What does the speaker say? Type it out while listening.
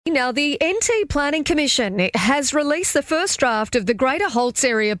Now, the NT Planning Commission has released the first draft of the Greater Holts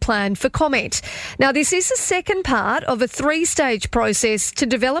Area Plan for comment. Now, this is the second part of a three-stage process to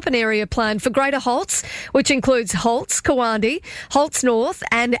develop an area plan for Greater Holts, which includes Holts, Kawandi, Holts North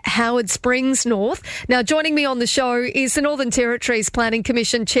and Howard Springs North. Now, joining me on the show is the Northern Territories Planning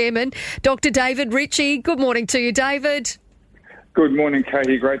Commission Chairman, Dr. David Ritchie. Good morning to you, David. Good morning,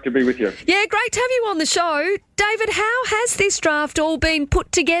 Katie. Great to be with you. Yeah, great to have you on the show. David, how has this draft all been put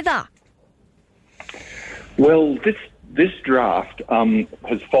together? Well, this draft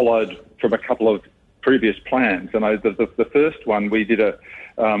has followed from a couple of previous plans, and the first one we did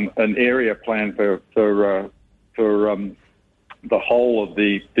an area plan for the whole of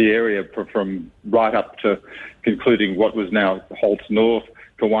the area from right up to concluding what was now Holts North,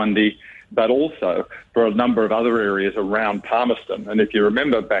 Kawandi, but also for a number of other areas around Palmerston. And if you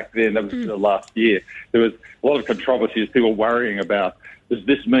remember back then, that was last year, there was a lot of controversy as people worrying about, does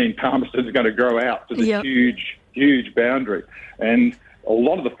this mean Palmerston's going to grow out to this huge boundary? And a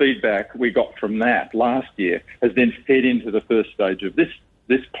lot of the feedback we got from that last year has then fed into the first stage of this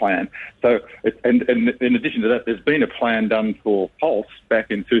plan. So, and in addition to that, there's been a plan done for Holts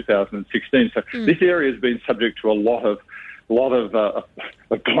back in 2016. So this area has been subject to a lot of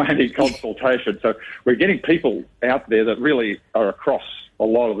planning consultation. So we're getting people out there that really are across a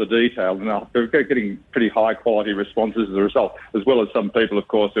lot of the detail, and they're getting pretty high quality responses as a result, as well as some people, of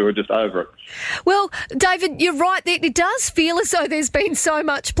course, who are just over it. Well, David, you're right. It does feel as though there's been so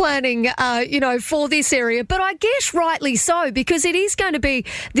much planning, for this area, but I guess rightly so, because it is going to be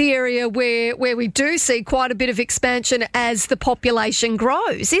the area where we do see quite a bit of expansion as the population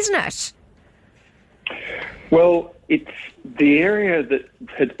grows, isn't it? Well, it's the area that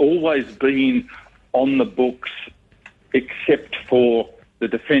had always been on the books, except for the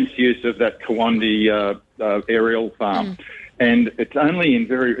defence use of that Kawandi aerial farm, and it's only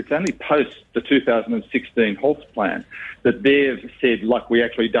post the 2016 Holts plan that they've said, look, we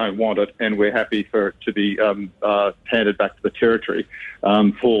actually don't want it, and we're happy for it to be handed back to the territory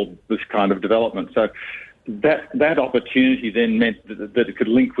for this kind of development. So that opportunity then meant that it could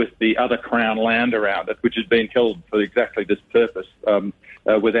link with the other Crown land around it, which has been held for exactly this purpose,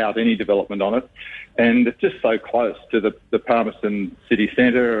 without any development on it. And it's just so close to the Palmerston city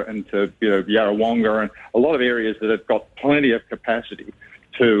centre and to Yarrawonga and a lot of areas that have got plenty of capacity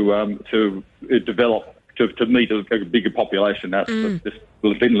to develop to meet a bigger population.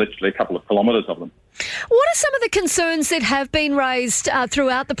 There's been literally a couple of kilometres of them. What are some of the concerns that have been raised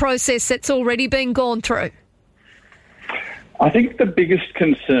throughout the process that's already been gone through? I think the biggest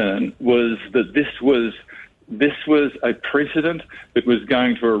concern was that this was a precedent that was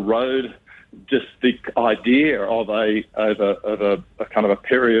going to erode just the idea of a kind of a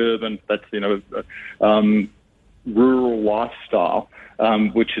peri-urban, that's rural lifestyle,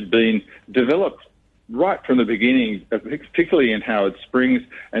 which had been developed right from the beginning, particularly in Howard Springs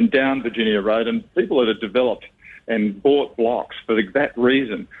and down Virginia Road, and people that had developed and bought blocks for that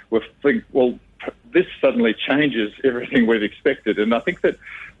reason were thinking, well, this suddenly changes everything we've expected. And I think that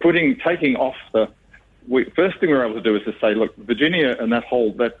taking off first thing we were able to do is to say, look, Virginia and that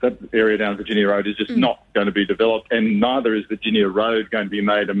area down Virginia Road is just not going to be developed, and neither is Virginia Road going to be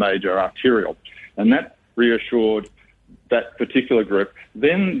made a major arterial. And that reassured that particular group.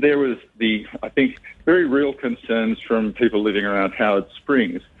 Then there was I think, very real concerns from people living around Howard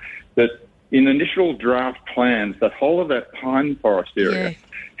Springs that in initial draft plans, the whole of that pine forest area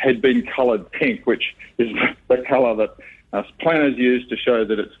had been coloured pink, which is the colour that planners use to show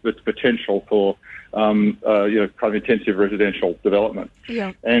that it's potential for kind of intensive residential development.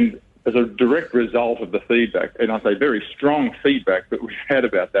 Yeah. And as a direct result of the feedback, and I say very strong feedback that we've had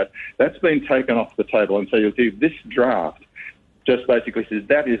about that, that's been taken off the table. And so you'll see this draft just basically says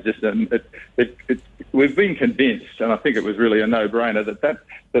that is just we've been convinced, and I think it was really a no-brainer,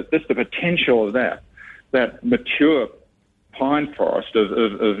 that the potential of that mature pine forest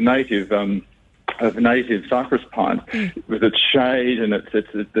of native cypress pines with its shade, and it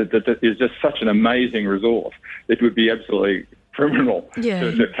is just such an amazing resource. It would be absolutely criminal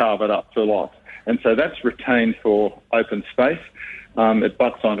to carve it up for lots. And so that's retained for open space. It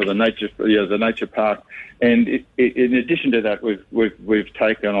butts onto the nature park, and in addition to that, we've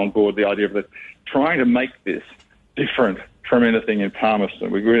taken on board the idea of trying to make this different from anything in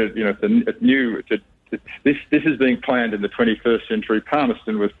Palmerston. This is being planned in the 21st century.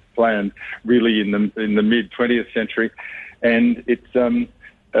 Palmerston was planned really in the mid 20th century, and it's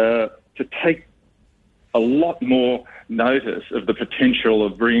to take a lot more notice of the potential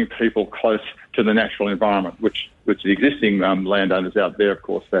of bringing people close to the natural environment, which the existing landowners out there, of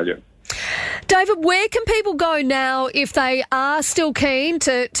course, value. David, where can people go now if they are still keen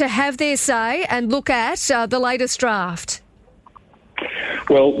to have their say and look at the latest draft?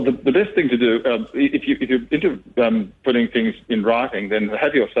 Well, the best thing to do, if you're into putting things in writing, then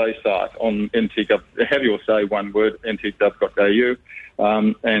have your say site on NT.gov. Have your say, one word, nt.gov.au,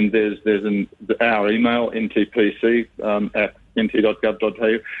 and there's our email, ntpc at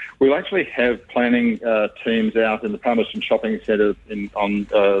nt.gov.au. We'll actually have planning teams out in the Palmerston Shopping Centre on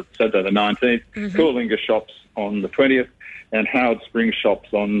Saturday the 19th, Coolalinga Shops on the 20th, and Howard Springs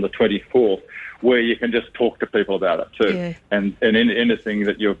Shops on the 24th, where you can just talk to people about it too. Yeah. And anything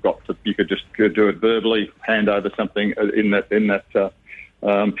that you've got, you could just do it verbally, hand over something in that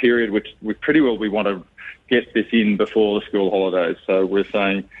period, which we want to get this in before the school holidays. So we're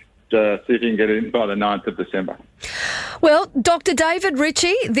saying see if you can get it in by the 9th of December. Well, Dr. David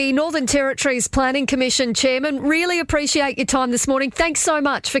Ritchie, the Northern Territories Planning Commission Chairman, really appreciate your time this morning. Thanks so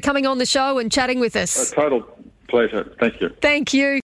much for coming on the show and chatting with us. A total pleasure. Thank you. Thank you.